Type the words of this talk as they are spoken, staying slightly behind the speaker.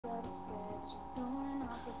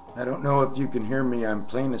I don't know if you can hear me. I'm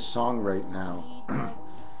playing a song right now.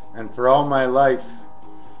 And for all my life,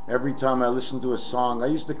 every time I listened to a song, I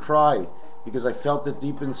used to cry because I felt it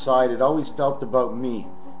deep inside. It always felt about me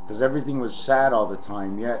because everything was sad all the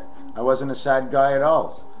time. Yet I wasn't a sad guy at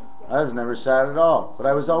all. I was never sad at all. But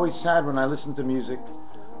I was always sad when I listened to music.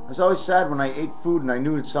 I was always sad when I ate food and I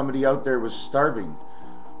knew that somebody out there was starving.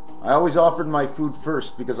 I always offered my food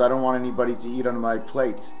first because I don't want anybody to eat on my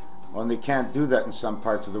plate. Well, and they can't do that in some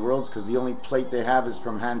parts of the world because the only plate they have is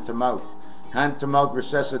from hand to mouth. Hand to mouth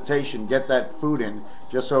resuscitation, get that food in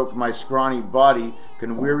just so my scrawny body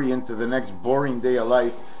can weary into the next boring day of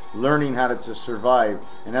life learning how to survive.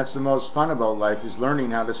 And that's the most fun about life, is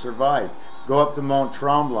learning how to survive. Go up to Mont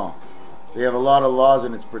Tremblant. They have a lot of laws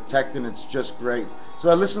and it's protected. It's just great. So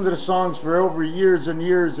I listened to the songs for over years and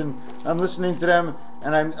years, and I'm listening to them,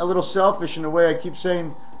 and I'm a little selfish in a way. I keep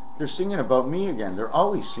saying, they're singing about me again. They're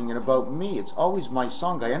always singing about me. It's always my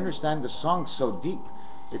song. I understand the song so deep.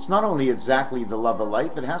 It's not only exactly the love of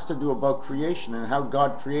life, it has to do about creation and how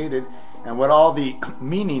God created and what all the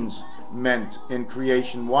meanings meant in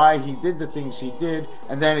creation, why he did the things he did,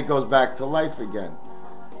 and then it goes back to life again.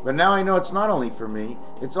 But now I know it's not only for me,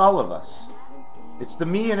 it's all of us. It's the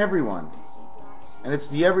me and everyone. And it's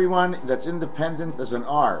the everyone that's independent as an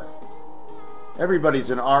R.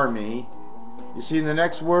 Everybody's an R me. You see, in the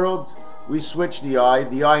next world, we switch the I.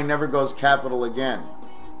 The I never goes capital again.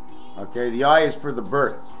 Okay, the I is for the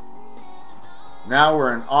birth. Now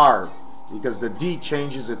we're an R because the D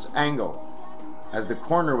changes its angle. As the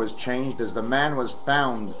corner was changed, as the man was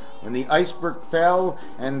found. When the iceberg fell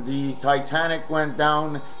and the Titanic went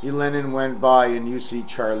down, Lenin went by and you see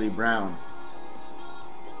Charlie Brown.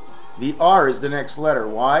 The R is the next letter.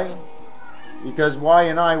 Why? Because Y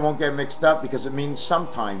and I won't get mixed up because it means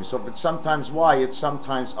sometimes. So if it's sometimes Y, it's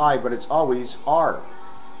sometimes I, but it's always R.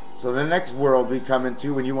 So the next world we come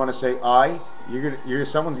into, when you want to say I,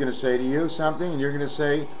 someone's going to say to you something, and you're going to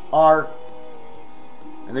say R.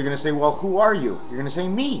 And they're going to say, well, who are you? You're going to say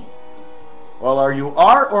me. Well, are you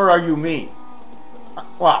R or are you me?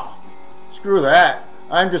 Well, screw that.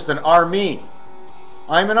 I'm just an army.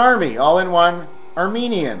 I'm an army, all in one,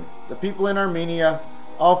 Armenian. The people in Armenia,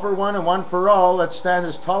 all for one and one for all. Let's stand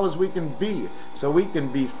as tall as we can be so we can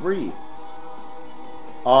be free.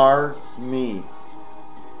 Me.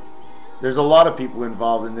 There's a lot of people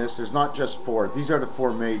involved in this. There's not just four. These are the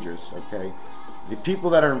four majors, okay? The people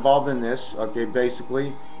that are involved in this, okay,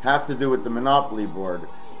 basically have to do with the Monopoly Board.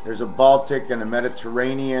 There's a Baltic and a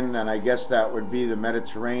Mediterranean, and I guess that would be the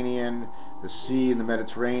Mediterranean, the sea in the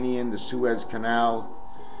Mediterranean, the Suez Canal.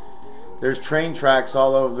 There's train tracks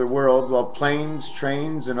all over the world. Well, planes,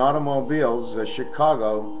 trains, and automobiles.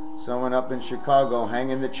 Chicago, someone up in Chicago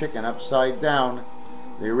hanging the chicken upside down.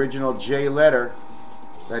 The original Jay letter,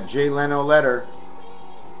 that Jay Leno letter,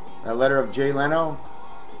 that letter of Jay Leno.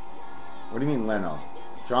 What do you mean Leno?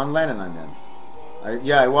 John Lennon, I meant.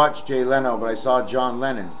 I watched Jay Leno, but I saw John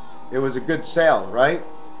Lennon. It was a good sale, right?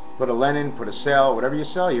 Put a Lennon, put a sale, whatever you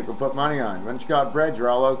sell, you can put money on. Once you got bread, you're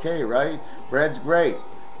all okay, right? Bread's great.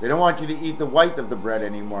 They don't want you to eat the white of the bread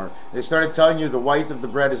anymore. They started telling you the white of the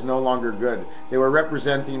bread is no longer good. They were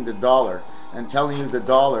representing the dollar and telling you the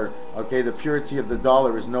dollar, okay, the purity of the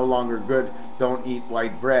dollar is no longer good. Don't eat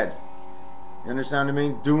white bread. You understand what I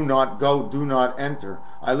mean? Do not go, do not enter.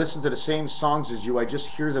 I listen to the same songs as you, I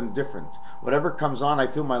just hear them different. Whatever comes on, I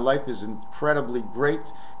feel my life is incredibly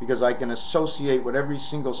great because I can associate with every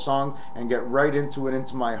single song and get right into it,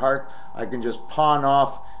 into my heart. I can just pawn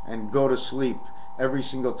off and go to sleep every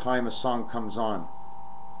single time a song comes on.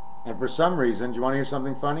 And for some reason, do you want to hear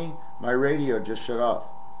something funny? My radio just shut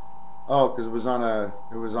off. Oh, because it was on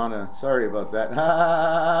a, sorry about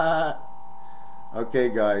that. Okay,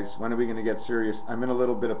 guys, when are we going to get serious? I'm in a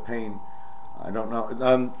little bit of pain. I don't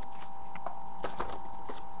know.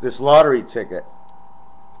 This lottery ticket,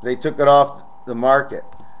 they took it off the market.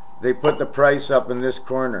 They put the price up in this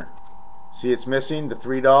corner. See, it's missing the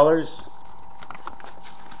 $3.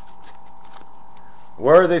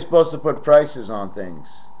 Where are they supposed to put prices on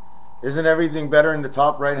things? Isn't everything better in the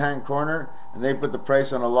top right-hand corner? And they put the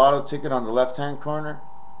price on a lotto ticket on the left-hand corner?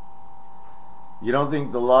 You don't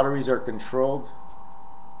think the lotteries are controlled?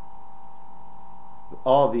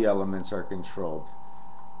 All the elements are controlled.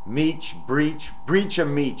 Meech, breach a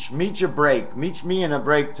meech a break, meech me in a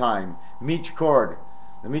break time, meech cord,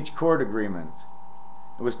 the meech cord agreement.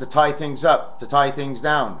 It was to tie things up, to tie things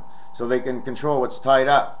down, so they can control what's tied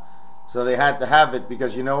up. So they had to have it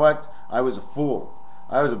because you know what? I was a fool.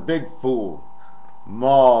 I was a big fool.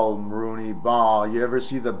 Mulrooney Ball. You ever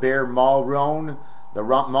see the bear Mulroon? The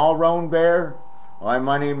Mulroon bear? Why,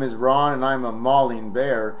 my name is Ron and I'm a mauling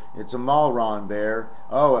bear. It's a Malron bear.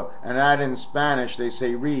 Oh, and that in Spanish they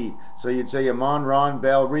say re. So you'd say Amon Ron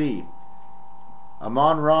Bell re.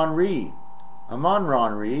 Amon Ron re. Amon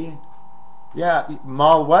Ron re. Yeah,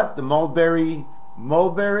 Mal what? The mulberry.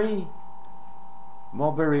 Mulberry?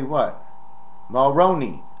 Mulberry what?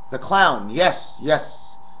 Mulroney. The clown. Yes,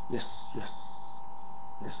 yes, yes, yes,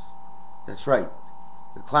 yes. That's right.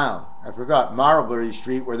 The clown. I forgot. Marlbury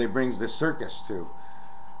Street, where they brings the circus to.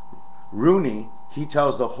 Rooney, he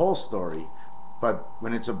tells the whole story. But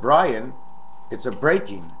when it's a Brian, it's a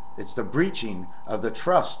breaking. It's the breaching of the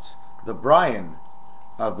trust. The Brian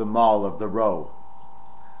of the Mall of the Row.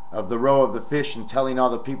 Of the row of the fish, and telling all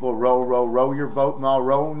the people, row, row, row your boat,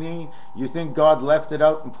 Mulroney. You think God left it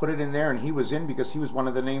out and put it in there and he was in because he was one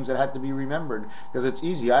of the names that had to be remembered? Because it's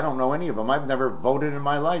easy. I don't know any of them. I've never voted in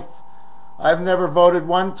my life. I've never voted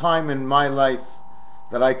one time in my life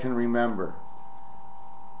that I can remember.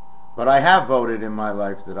 But I have voted in my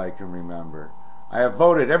life that I can remember. I have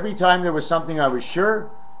voted every time there was something I was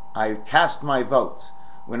sure, I cast my vote.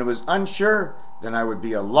 When it was unsure, then I would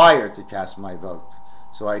be a liar to cast my vote.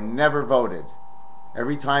 So I never voted.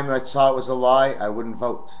 Every time I saw it was a lie, I wouldn't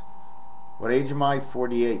vote. What age am I?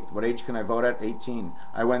 48. What age can I vote at? 18.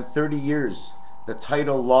 I went 30 years. The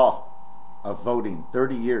title law of voting,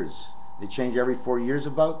 30 years. They change every 4 years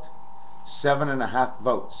about. 7.5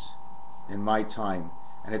 votes in my time.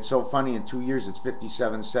 And it's so funny, in 2 years it's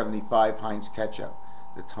 57.75 Heinz ketchup,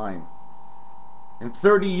 the time. In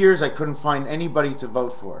 30 years I couldn't find anybody to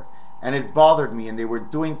vote for. And it bothered me, and they were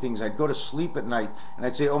doing things. I'd go to sleep at night, and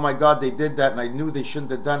I'd say, oh my God, they did that, and I knew they shouldn't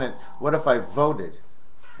have done it. What if I voted?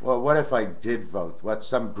 Well, what if I did vote? What,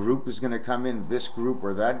 some group is going to come in, this group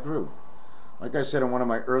or that group? Like I said in one of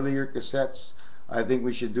my earlier cassettes, I think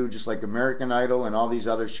we should do just like American Idol and all these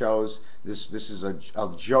other shows. This is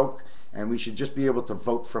a joke, and we should just be able to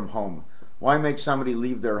vote from home. Why make somebody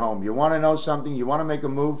leave their home? You want to know something? You want to make a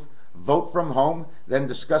move? Vote from home, then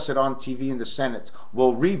discuss it on TV in the Senate.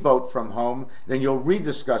 We'll re-vote from home, then you'll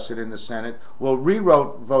rediscuss it in the Senate. We'll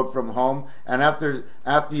re-vote from home, and after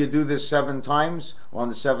you do this 7 times, well, on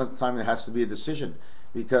the 7th time it has to be a decision,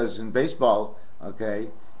 because in baseball, okay,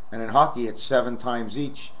 and in hockey it's 7 times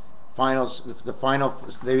each. Finals,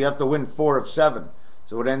 they have to win 4 of 7,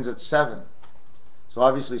 so it ends at 7. So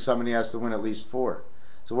obviously somebody has to win at least 4.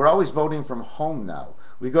 So we're always voting from home now.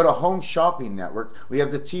 We go to Home Shopping Network. We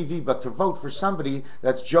have the TV, but to vote for somebody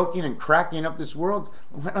that's joking and cracking up this world,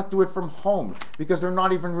 why not do it from home? Because they're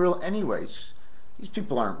not even real anyways. These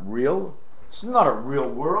people aren't real. This is not a real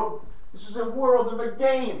world. This is a world of a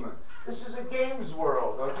game. This is a games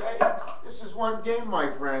world, okay? This is one game,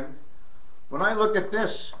 my friend. When I look at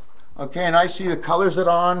this, okay, and I see the colors that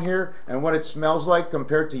are on here and what it smells like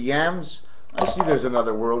compared to yams, I see there's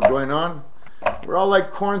another world going on. We're all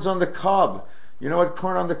like corns on the cob. You know what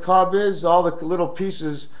corn on the cob is? All the little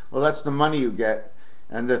pieces, well, that's the money you get.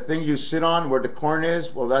 And the thing you sit on where the corn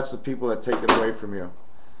is, well, that's the people that take it away from you.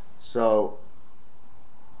 So,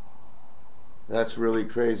 that's really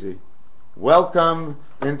crazy. Welcome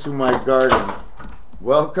into my garden.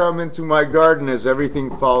 Welcome into my garden as everything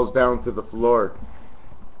falls down to the floor.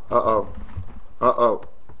 Uh-oh. Uh-oh.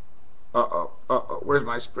 Uh-oh. Uh-oh. Where's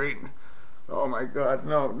my screen? Oh, my God.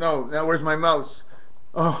 No, no. Now, where's my mouse?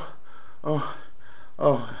 Oh. Oh.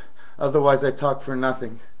 Oh, otherwise I talk for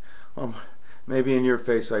nothing. Maybe in your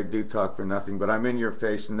face I do talk for nothing, but I'm in your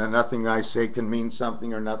face, and then nothing I say can mean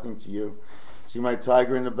something or nothing to you. See my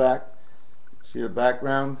tiger in the back? See the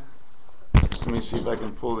background? Just let me see if I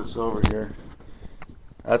can pull this over here.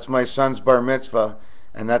 That's my son's bar mitzvah,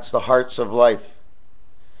 and that's the hearts of life.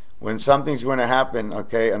 When something's going to happen,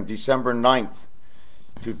 okay, on December 9th,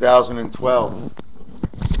 2012,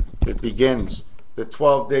 it begins. The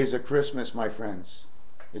 12 days of Christmas, my friends.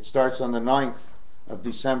 It starts on the 9th of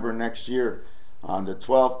December next year. On the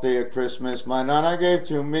 12th day of Christmas, my Nana gave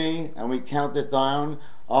to me, and we count it down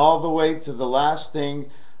all the way to the last thing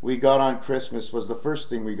we got on Christmas was the first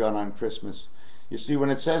thing we got on Christmas. You see, when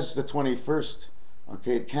it says the 21st,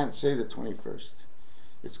 okay, it can't say the 21st.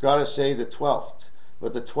 It's got to say the 12th.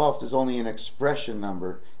 But the 12th is only an expression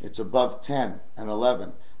number. It's above 10 and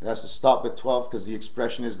 11. It has to stop at 12 because the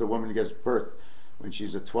expression is the woman who gives birth when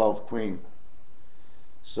she's a 12 queen.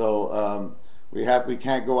 So we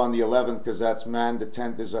can't go on the 11th because that's man. The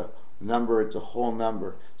 10th is a number, it's a whole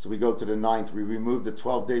number. So we go to the 9th. We remove the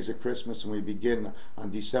 12 days of Christmas and we begin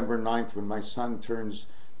on December 9th when my son turns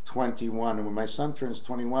 21. And when my son turns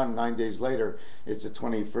 21, 9 days later, it's the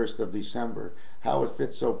 21st of December. How it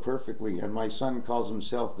fits so perfectly. And my son calls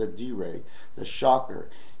himself the D-Ray, the shocker.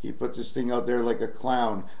 He puts this thing out there like a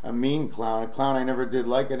clown, a mean clown, a clown I never did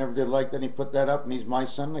like. Then he put that up, and he's my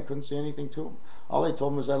son, and I couldn't say anything to him. All I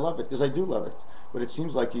told him is I love it, because I do love it. But it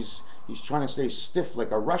seems like he's trying to stay stiff like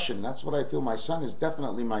a Russian. That's what I feel. My son is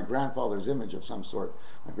definitely my grandfather's image of some sort.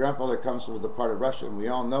 My grandfather comes from the part of Russia, and we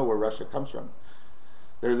all know where Russia comes from.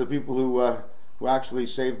 They're the people who actually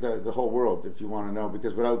saved the whole world, if you want to know,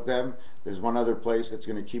 because without them, there's one other place that's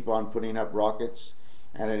going to keep on putting up rockets.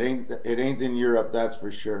 And it ain't in Europe, that's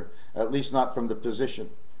for sure. At least not from the position.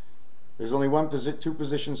 There's only two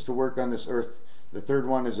positions to work on this earth. The third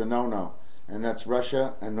one is a no-no, and that's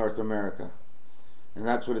Russia and North America. And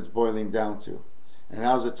that's what it's boiling down to. And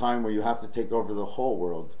now's a time where you have to take over the whole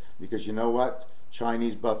world, because you know what?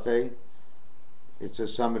 Chinese buffet, it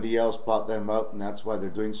says somebody else bought them out, and that's why they're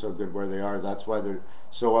doing so good where they are. That's why they're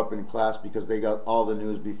so up in class, because they got all the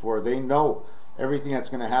news before. They know everything that's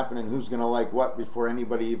going to happen and who's going to like what before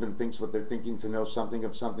anybody even thinks what they're thinking, to know something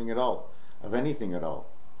of something at all, of anything at all.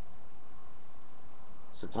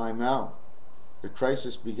 It's the time now. The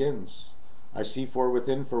crisis begins. I see for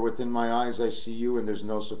within my eyes I see you, and there's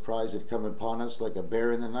no surprise. It come upon us like a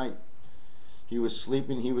bear in the night. He was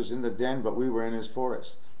sleeping, he was in the den, but we were in his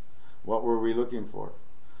forest. What were we looking for?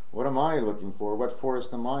 What am I looking for? What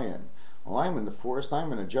forest am I in? Well, I'm in the forest,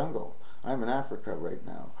 I'm in a jungle. I'm in Africa right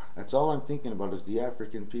now. That's all I'm thinking about is the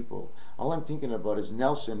African people. All I'm thinking about is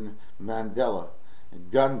Nelson Mandela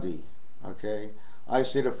and Gandhi, okay? I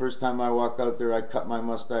say the first time I walk out there, I cut my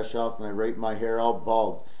mustache off and I rape my hair all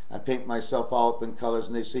bald. I paint myself all up in colors,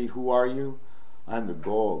 and they say, who are you? I'm the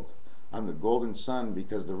gold. I'm the golden sun,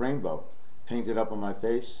 because the rainbow painted up on my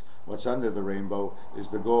face, what's under the rainbow is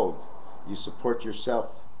the gold. You support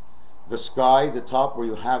yourself. The sky, the top where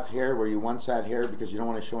you have hair, where you once had hair because you don't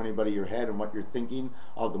want to show anybody your head and what you're thinking,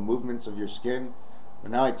 all the movements of your skin.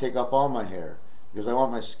 But now I take off all my hair because I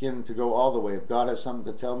want my skin to go all the way. If God has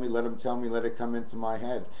something to tell me, let him tell me, let it come into my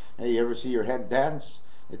head. Hey, you ever see your head dance?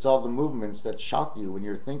 It's all the movements that shock you when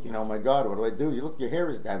you're thinking, oh my God, what do I do? You look, your hair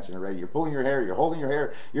is dancing already. You're pulling your hair, you're holding your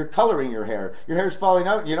hair, you're coloring your hair. Your hair's falling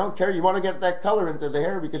out and you don't care. You want to get that color into the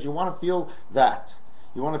hair because you want to feel that.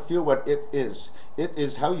 You want to feel what it is. It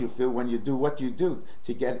is how you feel when you do what you do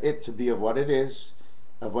to get it to be of what it is,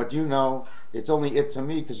 of what you know. It's only it to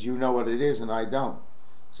me because you know what it is and I don't.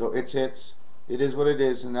 So it is what it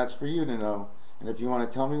is, and that's for you to know. And if you want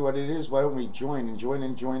to tell me what it is, why don't we join and join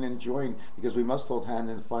and join and join? Because we must hold hand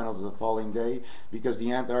in the finals of the falling day, because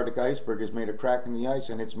the Antarctic iceberg has made a crack in the ice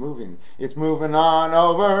and it's moving. It's moving on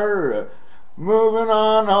over. Moving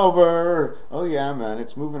on over. Oh yeah, man,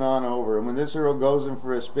 it's moving on over. And when this Earl goes in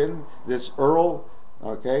for a spin, this Earl,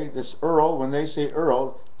 okay, this Earl, when they say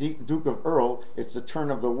Earl, Duke of Earl, it's the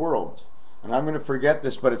turn of the world. And I'm going to forget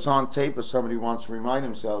this, but it's on tape if somebody wants to remind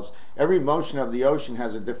themselves. Every motion of the ocean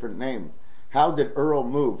has a different name. How did Earl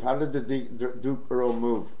move? How did the Duke Earl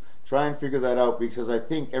move? Try and figure that out, because I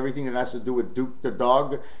think everything that has to do with Duke the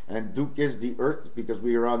dog, and Duke is the earth because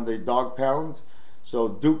we are on the dog pound. So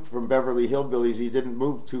Duke from Beverly Hillbillies, he didn't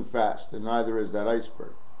move too fast, and neither is that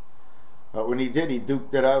iceberg. But when he did, he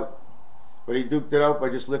duked it out. But he duked it out by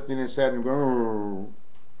just lifting his head and going,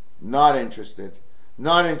 not interested.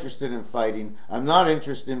 Not interested in fighting. I'm not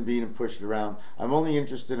interested in being pushed around. I'm only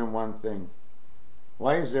interested in one thing.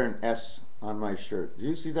 Why is there an S on my shirt? Do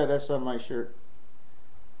you see that S on my shirt?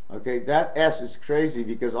 Okay, that S is crazy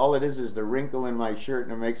because all it is the wrinkle in my shirt,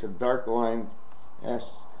 and it makes a dark line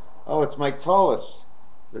S. Oh, it's my tallest.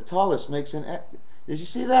 The tallest makes an S. Did you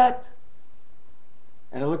see that?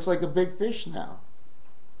 And it looks like a big fish now.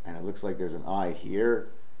 And it looks like there's an eye here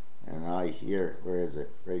and an eye here. Where is it?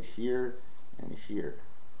 Right here and here.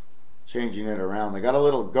 Changing it around. I got a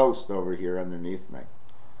little ghost over here underneath me.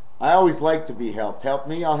 I always like to be helped. Help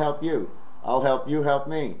me, I'll help you. I'll help you, help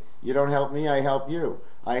me. You don't help me, I help you.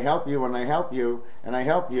 I help you and I help you and I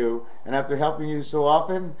help you. And after helping you so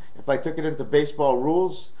often, if I took it into baseball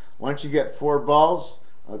rules, once you get 4 balls,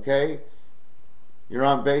 okay, you're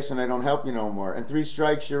on base and I don't help you no more. And 3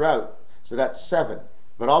 strikes, you're out. So that's 7.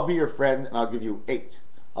 But I'll be your friend and I'll give you 8.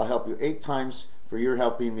 I'll help you 8 times for your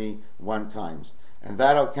helping me 1 time. And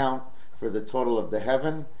that'll count for the total of the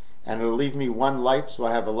heaven. And it'll leave me 1 life, so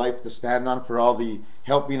I have a life to stand on for all the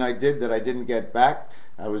helping I did that I didn't get back.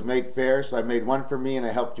 I was made fair, so I made 1 for me and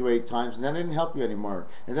I helped you 8 times, and then I didn't help you anymore.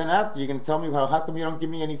 And then after, you're going to tell me, well, how come you don't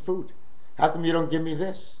give me any food? How come you don't give me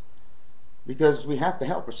this? Because we have to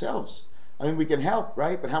help ourselves. I mean, we can help,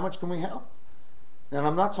 right? But how much can we help? And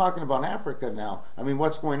I'm not talking about Africa now. I mean,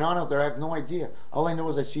 what's going on out there, I have no idea. All I know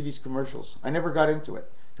is I see these commercials. I never got into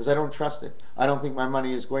it. because I don't trust it. I don't think my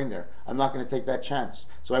money is going there. I'm not going to take that chance.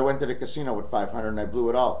 So I went to the casino with 500 and I blew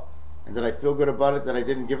it all. And did I feel good about it that I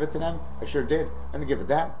didn't give it to them? I sure did. I didn't give a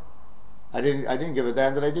damn. I didn't give a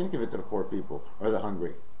damn that I didn't give it to the poor people or the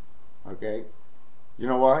hungry. Okay? You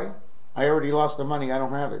know why? I already lost the money. I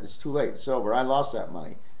don't have it. It's too late. It's over. I lost that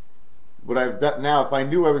money. What I've done now, if I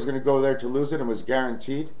knew I was going to go there to lose it and was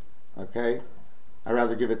guaranteed, okay, I'd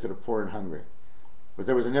rather give it to the poor and hungry. But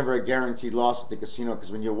there was never a guaranteed loss at the casino,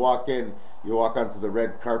 because when you walk in, you walk onto the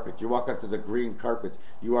red carpet. You walk onto the green carpet.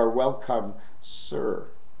 You are welcome, sir.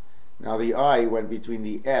 Now the I went between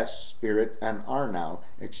the S, spirit, and R now,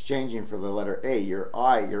 exchanging for the letter A. Your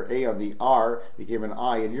A on the R became an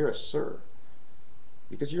I, and you're a sir.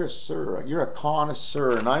 Because you're a sir. You're a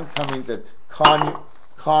connoisseur, and I'm coming to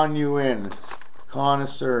con you in.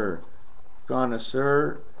 Connoisseur.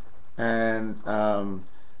 Connoisseur. And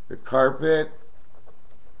the carpet,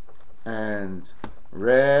 and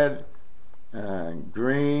red, and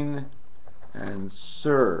green, and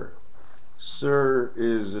sir. Sir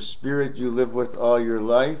is a spirit you live with all your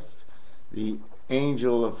life, the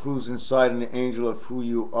angel of who's inside and the angel of who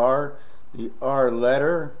you are, the R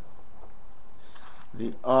letter,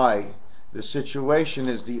 the I. The situation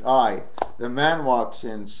is the I. The man walks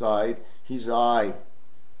inside, he's I.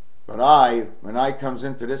 But I, when I comes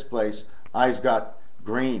into this place, I's got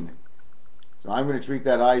green. So I'm going to treat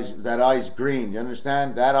that I's green. You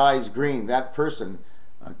understand? That I's green. That person,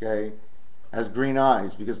 okay, has green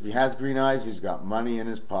eyes, because if he has green eyes, he's got money in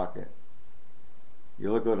his pocket.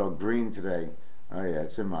 You look a little green today. Oh yeah,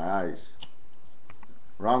 it's in my eyes.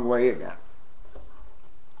 Wrong way again.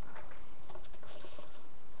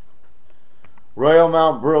 Royal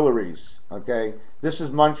Mount Breweries, okay? This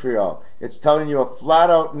is Montreal. It's telling you a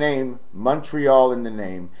flat-out name, Montreal in the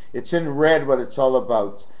name. It's in red what it's all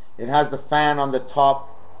about. It has the fan on the top,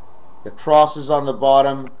 the crosses on the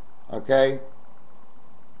bottom, okay?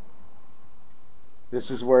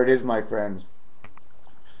 This is where it is, my friends.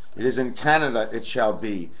 It is in Canada, it shall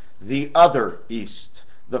be. The other East,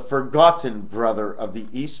 the forgotten brother of the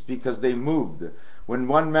East, because they moved. When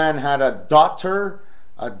one man had a daughter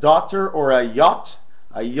or a yacht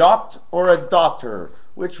or a daughter,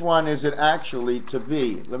 which one is it actually to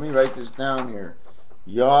be? Let me write this down here.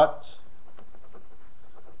 Yacht,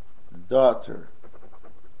 daughter.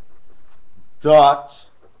 Dot,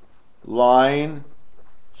 line,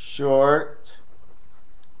 short,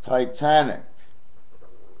 Titanic.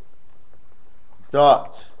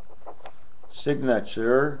 Dot,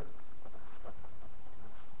 signature,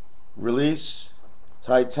 release,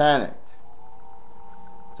 Titanic.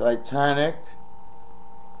 Titanic,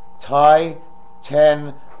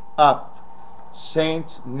 tie-ten up,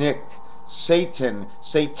 Saint Nick, Satan,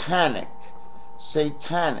 satanic,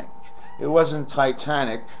 satanic. It wasn't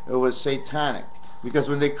Titanic, it was satanic. Because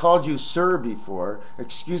when they called you sir before,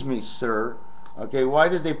 excuse me, sir, okay, why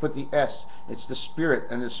did they put the S? It's the spirit,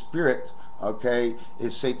 and the spirit, okay,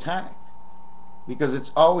 is satanic. Because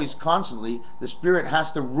it's always constantly, the spirit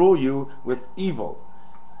has to rule you with evil.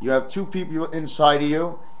 You have two people inside of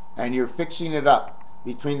you, and you're fixing it up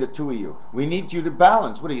between the two of you. We need you to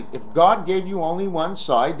balance. If God gave you only one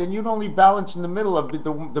side, then you'd only balance in the middle of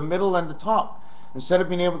the middle and the top, instead of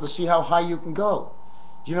being able to see how high you can go.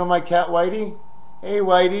 Do you know my cat Whitey? Hey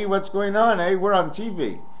Whitey, what's going on? Hey, we're on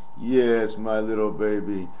TV. Yes, my little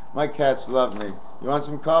baby. My cats love me. You want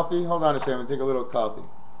some coffee? Hold on a second, I'm gonna take a little coffee.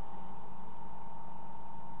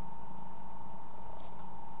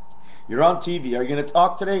 You're on TV. Are you going to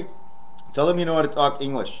talk today? Tell him you know how to talk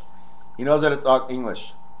English. He knows how to talk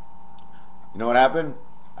English. You know what happened?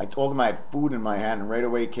 I told him I had food in my hand, and right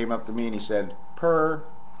away he came up to me and he said, purr.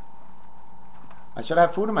 I said, I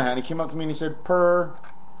have food in my hand. He came up to me and he said, purr.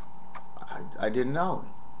 I didn't know.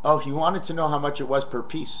 Oh, he wanted to know how much it was per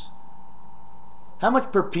piece. How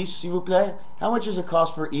much per piece, s'il vous plaît? How much does it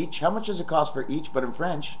cost for each? How much does it cost for each? But in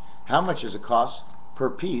French, how much does it cost per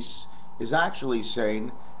piece is actually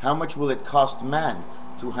saying, how much will it cost man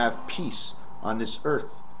to have peace on this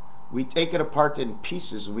earth? We take it apart in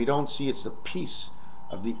pieces, and we don't see it's the peace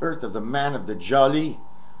of the earth, of the man, of the jolly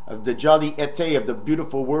été, of the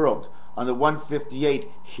beautiful world on the 158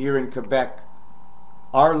 here in Quebec.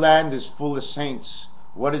 Our land is full of saints.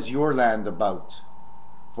 What is your land about?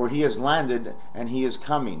 For he has landed and he is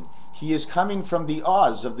coming. He is coming from the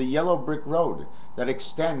Oz of the yellow brick road that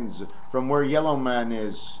extends from where Yellow Man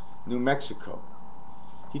is, New Mexico.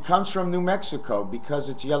 He comes from New Mexico because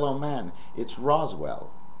it's Yellow Man. It's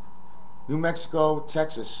Roswell. New Mexico,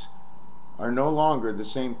 Texas are no longer the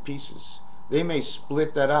same pieces. They may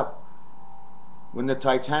split that up. When the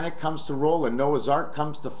Titanic comes to roll and Noah's Ark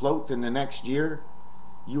comes to float in the next year,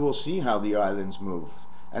 you will see how the islands move.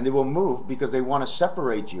 and they will move because they want to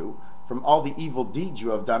separate you from all the evil deeds you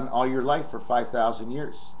have done all your life for 5,000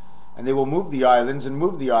 years. And they will move the islands and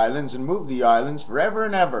move the islands and move the islands forever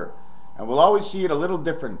and ever. And we'll always see it a little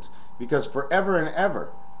different, because forever and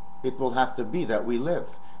ever it will have to be that we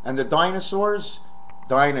live. And the dinosaurs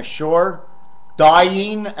dying ashore,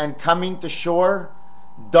 dying and coming to shore,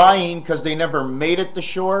 dying because they never made it to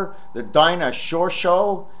shore. The dinosaur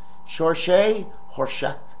show, Shorshay,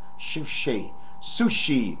 Horshak, Sushi,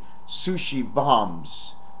 Sushi, Sushi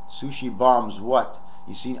bombs. Sushi bombs what?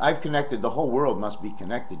 You see, I've connected, the whole world must be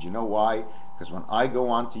connected. You know why? Because when I go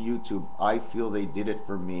onto YouTube, I feel they did it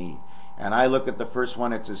for me. And I look at the first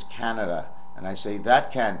one, it says Canada. And I say,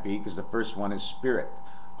 that can't be, because the first one is Spirit.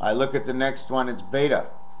 I look at the next one, it's Beta.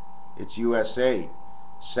 It's USA.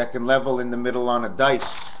 Second level in the middle on a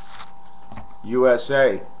dice.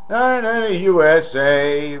 USA. No,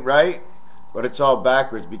 USA, right? But it's all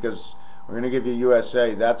backwards, because we're going to give you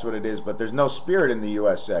USA. That's what it is. But there's no Spirit in the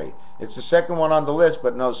USA. It's the second one on the list,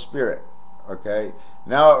 but no Spirit. Okay?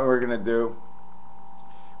 Now what we're going to do,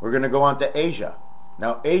 we're going to go on to Asia.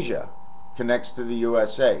 Now Asia connects to the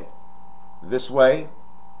USA. This way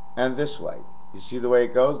and this way. You see the way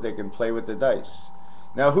it goes? They can play with the dice.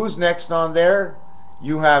 Now who's next on there?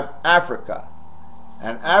 You have Africa.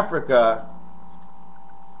 And Africa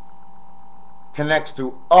connects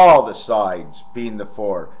to all the sides, being the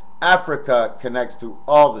 4. Africa connects to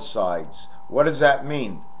all the sides. What does that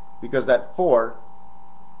mean? Because that 4,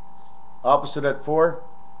 opposite that 4,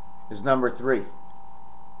 is number 3.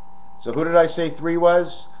 So who did I say 3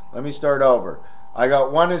 was? Let me start over. I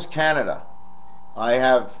got 1 is Canada. I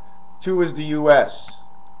have 2 is the US.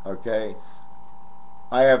 Okay.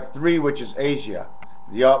 I have 3, which is Asia.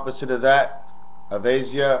 The opposite of that, of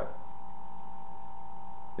Asia,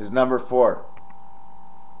 is number 4.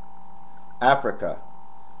 Africa.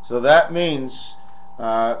 So that means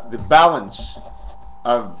the balance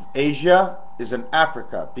of Asia is in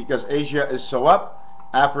Africa, because Asia is so up,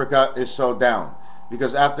 Africa is so down.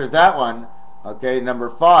 Because after that one, okay, number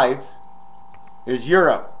 5 is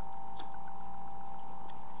Europe.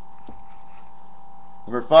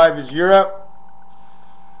 Number 5 is Europe.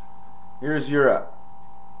 Here's Europe.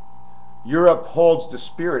 Europe holds the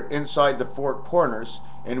Spirit inside the 4 corners,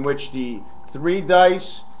 in which the 3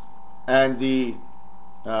 dice and the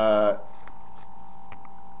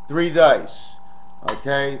 3 dice.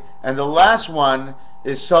 Okay? And the last one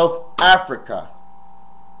is South Africa.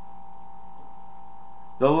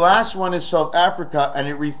 The last one is South Africa, and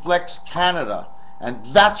it reflects Canada. And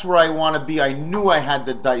that's where I want to be. I knew I had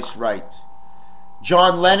the dice right.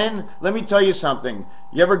 John Lennon, let me tell you something.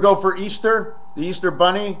 You ever go for Easter? The Easter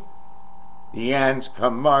Bunny? The ants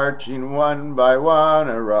come marching one by one,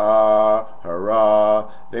 hurrah,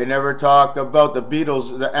 hurrah. They never talk about the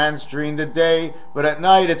Beatles, the ants during the day, but at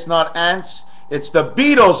night it's not ants, it's the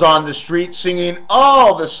Beatles on the street singing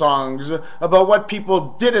all the songs about what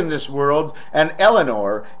people did in this world. And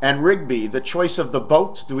Eleanor and Rigby, the choice of the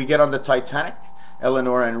boat. Do we get on the Titanic?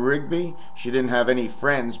 Eleanor and Rigby, she didn't have any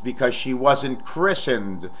friends because she wasn't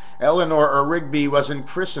christened. Eleanor or Rigby wasn't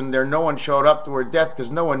christened there. No one showed up to her death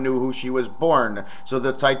because no one knew who she was born. So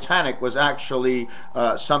the Titanic was actually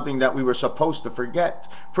something that we were supposed to forget.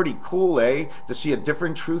 Pretty cool, eh? To see a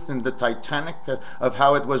different truth in the Titanic of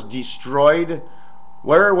how it was destroyed.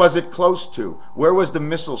 Where was it close to? Where was the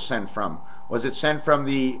missile sent from? Was it sent from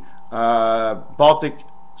the Baltic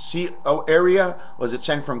Sea area? Was it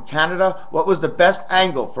sent from Canada? What was the best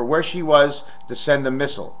angle for where she was to send the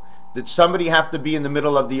missile? Did somebody have to be in the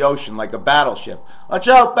middle of the ocean like a battleship? Watch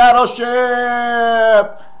out,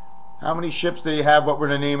 battleship! How many ships do you have? What were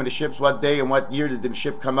the name of the ships? What day and what year did the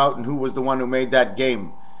ship come out? And who was the one who made that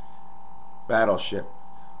game? Battleship.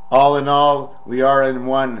 All in all, we are in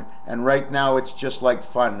one, and right now it's just like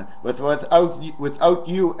fun. Without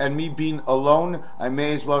you and me being alone, I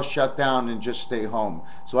may as well shut down and just stay home.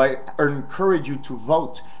 So I encourage you to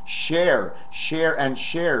vote, share, and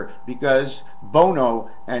share, because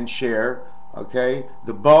Bono and share, okay?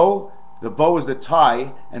 The bow is the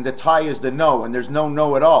tie, and the tie is the no, and there's no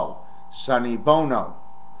no at all. Sonny Bono.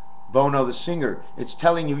 Bono the singer. It's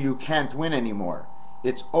telling you you can't win anymore.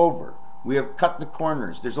 It's over. We have cut the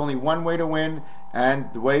corners. There's only one way to win,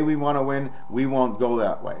 and the way we want to win, we won't go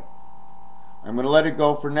that way. I'm going to let it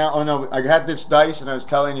go for now. Oh, no, I had this dice, and I was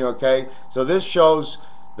telling you, okay? So this shows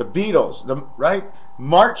the Beatles, right?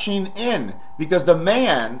 Marching in, because the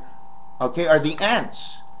man, okay, are the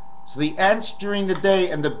ants. So the ants during the day,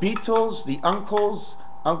 and the Beatles, the Uncle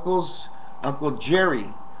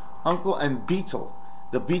Jerry, Uncle and Beatle.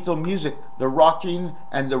 The Beatle music, the rocking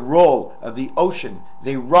and the roll of the ocean.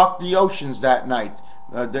 They rocked the oceans that night.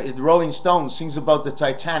 The Rolling Stones sings about the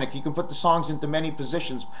Titanic. You can put the songs into many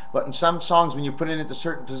positions, but in some songs, when you put it into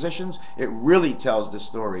certain positions, it really tells the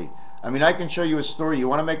story. I mean, I can show you a story. You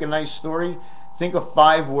want to make a nice story? Think of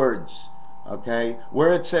 5 words, okay?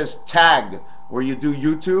 Where it says tag, where you do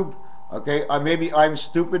YouTube, okay? Maybe I'm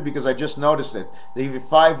stupid because I just noticed it. They give you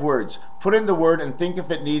 5 words. Put in the word and think if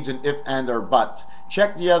it needs an if, and, or but.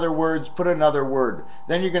 Check the other words, put another word.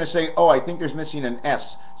 Then you're going to say, oh, I think there's missing an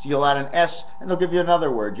S. So you'll add an S and they'll give you another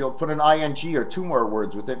word. You'll put an ing or 2 more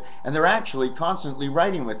words with it. And they're actually constantly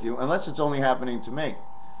writing with you, unless it's only happening to me.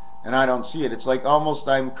 And I don't see it. It's like almost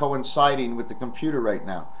I'm coinciding with the computer right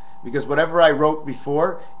now. Because whatever I wrote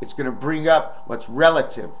before, it's going to bring up what's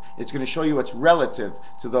relative. It's going to show you what's relative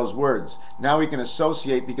to those words. Now we can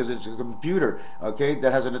associate, because it's a computer, okay,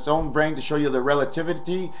 that has its own brain to show you the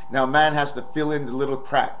relativity. Now man has to fill in the little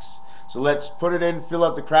cracks. So let's put it in, fill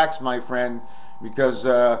out the cracks, my friend, because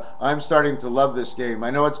I'm starting to love this game.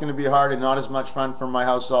 I know it's going to be hard and not as much fun from my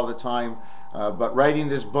house all the time. But writing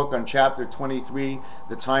this book on chapter 23,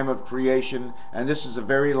 the time of creation, and this is a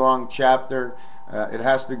very long chapter. It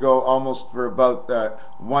has to go almost for about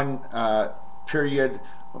one period,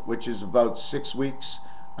 which is about 6 weeks,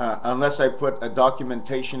 unless I put a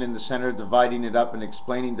documentation in the center dividing it up and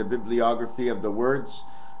explaining the bibliography of the words.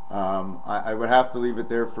 I would have to leave it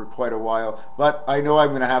there for quite a while, but I know I'm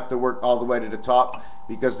going to have to work all the way to the top,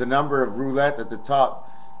 because the number of roulette at the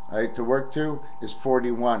top, right, to work to is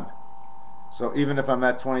 41. So even if I'm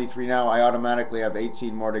at 23 now, I automatically have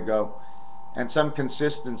 18 more to go. And some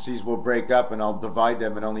consistencies will break up and I'll divide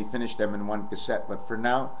them and only finish them in one cassette. But for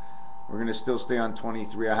now, we're going to still stay on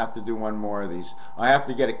 23. I have to do one more of these. I have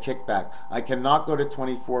to get a kickback. I cannot go to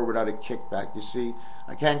 24 without a kickback. You see,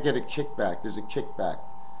 I can't get a kickback. There's a kickback.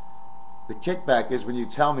 The kickback is when you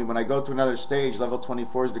tell me, when I go to another stage, level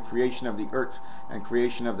 24 is the creation of the earth and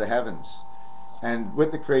creation of the heavens. And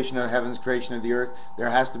with the creation of the heavens, creation of the earth, there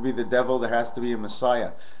has to be the devil, there has to be a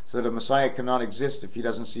Messiah. So the Messiah cannot exist if he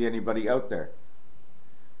doesn't see anybody out there.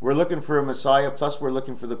 We're looking for a Messiah, plus we're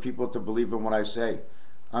looking for the people to believe in what I say.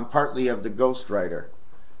 I'm partly of the ghost writer.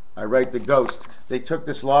 I write the ghost. They took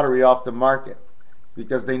this lottery off the market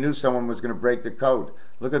because they knew someone was going to break the code.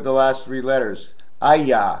 Look at the last 3 letters.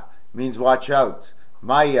 Aya means watch out.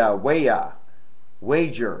 Maya, weya,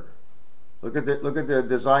 wager. Look at the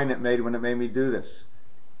design it made when it made me do this.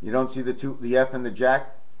 You don't see the F and the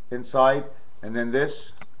jack inside, and then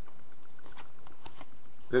this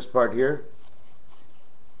part here.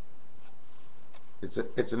 It's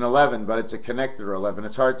an 11, but it's a connector 11.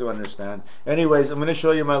 It's hard to understand. Anyways, I'm going to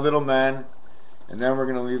show you my little man, and then we're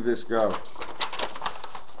going to leave this go.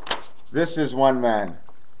 This is one man.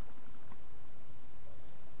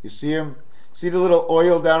 You see him? See the little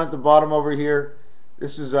oil down at the bottom over here?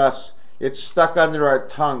 This is us. It's stuck under our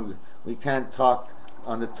tongue. We can't talk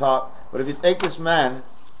on the top. But if you take this man,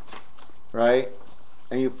 right,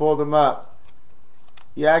 and you fold him up,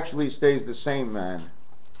 he actually stays the same man.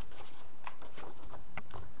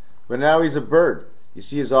 But now he's a bird. You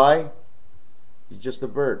see his eye? He's just a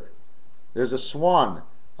bird. There's a swan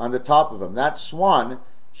on the top of him. That swan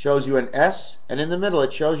shows you an S, and in the middle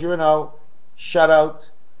it shows you an O. Shut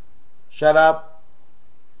out. Shut up.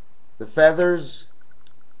 The feathers.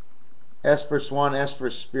 S for swan, S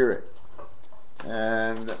for spirit.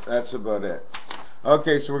 And that's about it.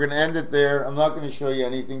 Okay, so we're going to end it there. I'm not going to show you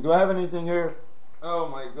anything. Do I have anything here? Oh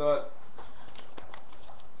my God.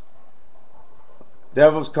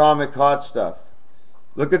 Devil's Comic hot stuff.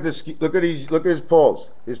 Look at this. Look at his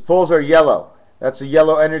poles. His poles are yellow. That's a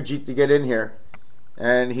yellow energy to get in here.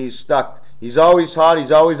 And he's stuck. He's always hot.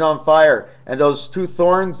 He's always on fire. And those 2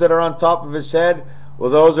 thorns that are on top of his head,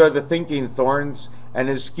 well, those are the thinking thorns. And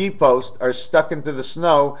his ski posts are stuck into the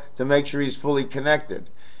snow to make sure he's fully connected.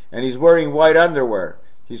 And he's wearing white underwear.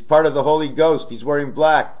 He's part of the Holy Ghost. He's wearing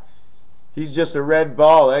black. He's just a red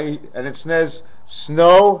ball. Eh? And it says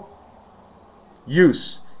snow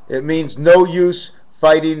use. It means no use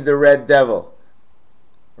fighting the red devil.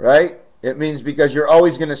 Right? It means because you're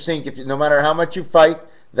always going to sink. No matter how much you fight,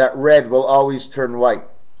 that red will always turn white.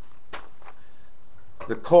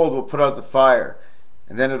 The cold will put out the fire.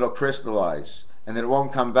 And then it'll crystallize. And it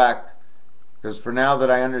won't come back, because for now that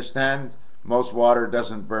I understand, most water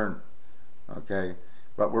doesn't burn. Okay,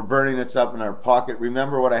 but we're burning it up in our pocket.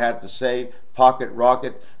 Remember what I had to say, pocket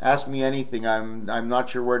rocket. Ask me anything. I'm not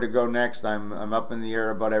sure where to go next. I'm up in the air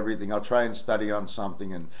about everything. I'll try and study on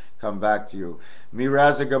something and come back to you.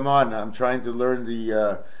 Miraza Gaman. I'm trying to learn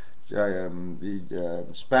the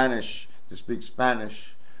Spanish, to speak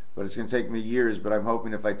Spanish. But it's going to take me years, but I'm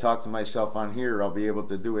hoping if I talk to myself on here, I'll be able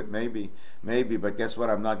to do it. Maybe. But guess what?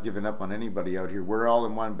 I'm not giving up on anybody out here. We're all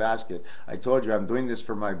in one basket. I told you I'm doing this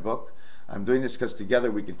for my book. I'm doing this because together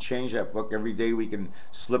we can change that book. Every day we can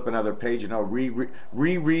slip another page, and I'll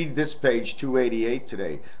reread this page 288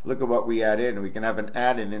 today. Look at what we add in. We can have an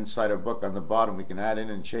add-in inside a book on the bottom. We can add in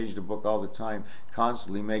and change the book all the time,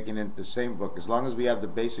 constantly making it the same book. As long as we have the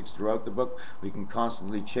basics throughout the book, we can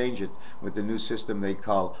constantly change it with the new system they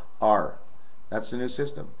call R. That's the new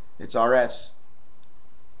system. It's RS.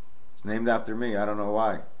 It's named after me. I don't know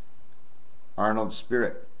why. Arnold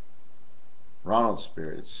Spirit. Ronald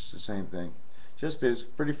Spirit. It's the same thing. Just is.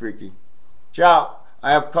 Pretty freaky. Ciao.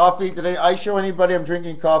 I have coffee today. I show anybody I'm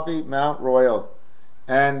drinking coffee, Mount Royal.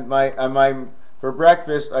 And my for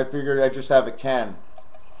breakfast, I figured I'd just have a can.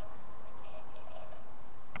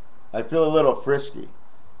 I feel a little frisky.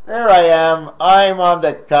 There I am. I'm on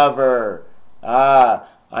the cover. Ah,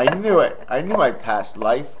 I knew it. I knew I passed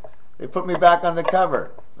life. They put me back on the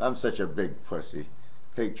cover. I'm such a big pussy.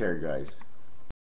 Take care, guys.